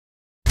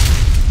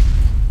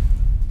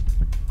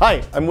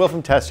Hi, I'm Will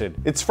from Tested.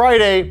 It's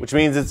Friday, which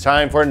means it's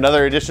time for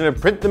another edition of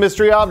Print the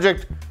Mystery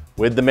Object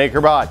with the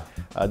MakerBot.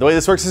 The way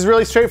this works is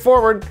really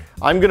straightforward.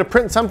 I'm going to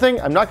print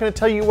something, I'm not going to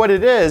tell you what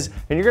it is,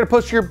 and you're going to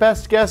post your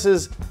best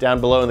guesses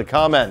down below in the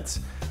comments.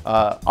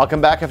 I'll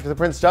come back after the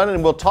print's done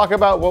and we'll talk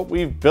about what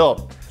we've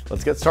built.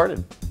 Let's get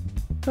started.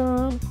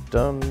 Dun,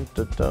 dun,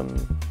 dun,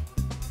 dun.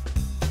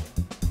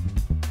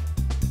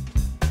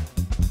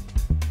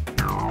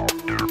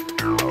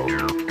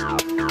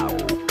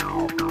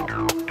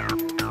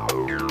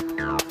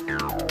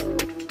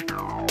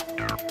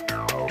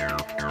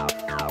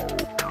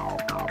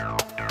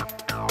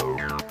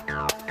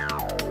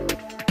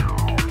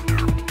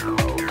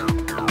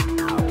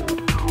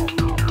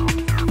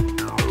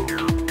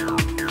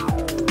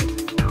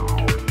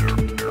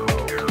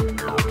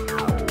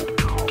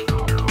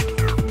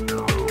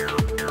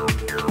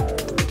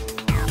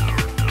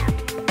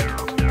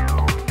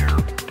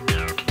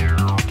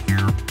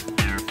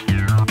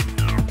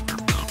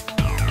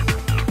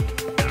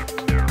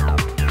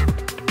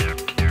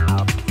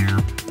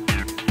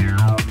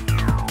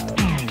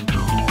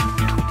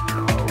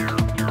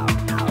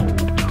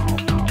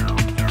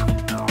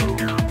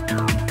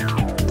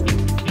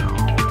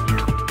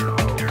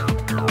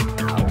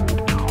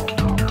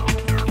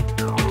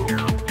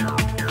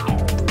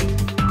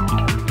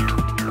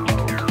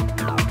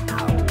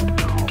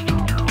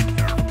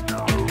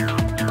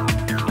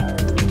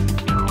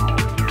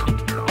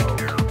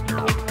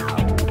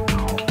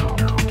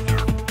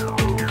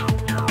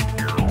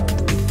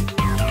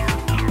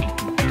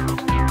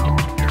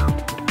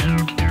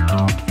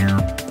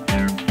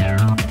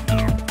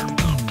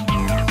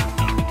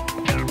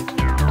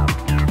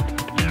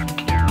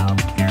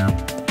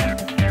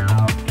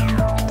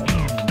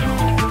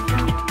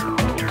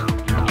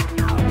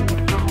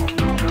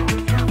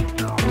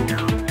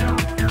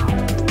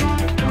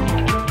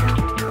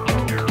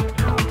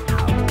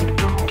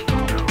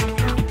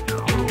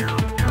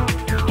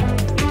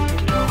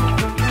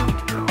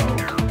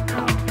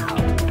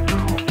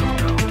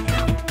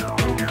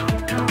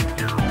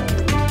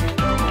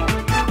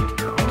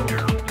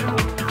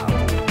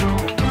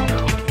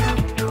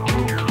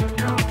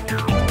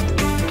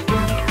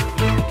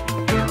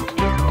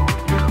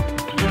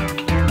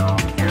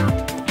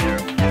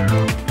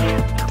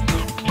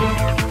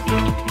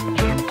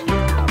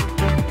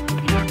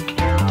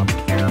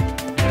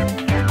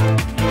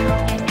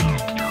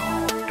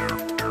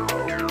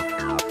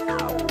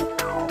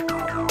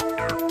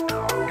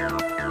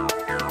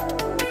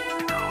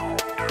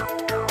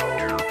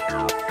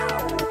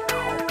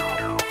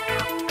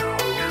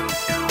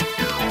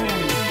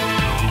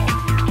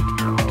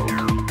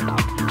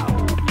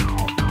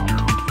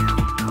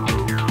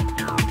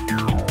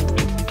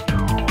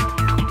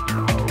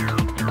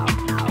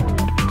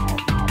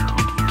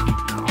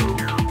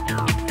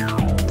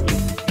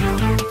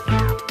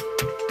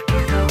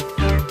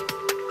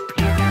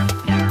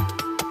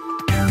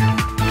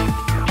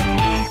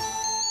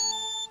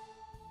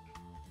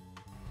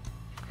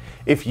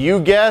 If you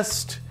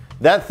guessed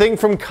that thing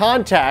from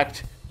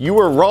Contact, you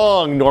were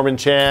wrong, Norman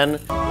Chan. Okay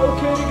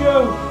to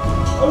go.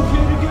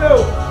 Okay to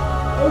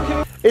go.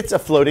 Okay. It's a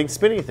floating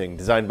spinny thing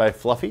designed by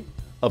Fluffy,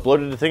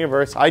 uploaded to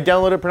Thingiverse. I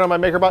downloaded it, put it on my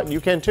MakerBot, and you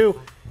can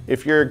too.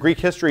 If you're a Greek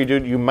history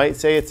dude, you might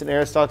say it's an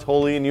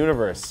Aristotelian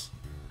universe.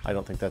 I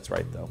don't think that's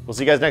right though. We'll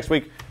see you guys next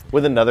week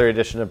with another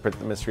edition of Print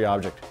the Mystery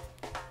Object.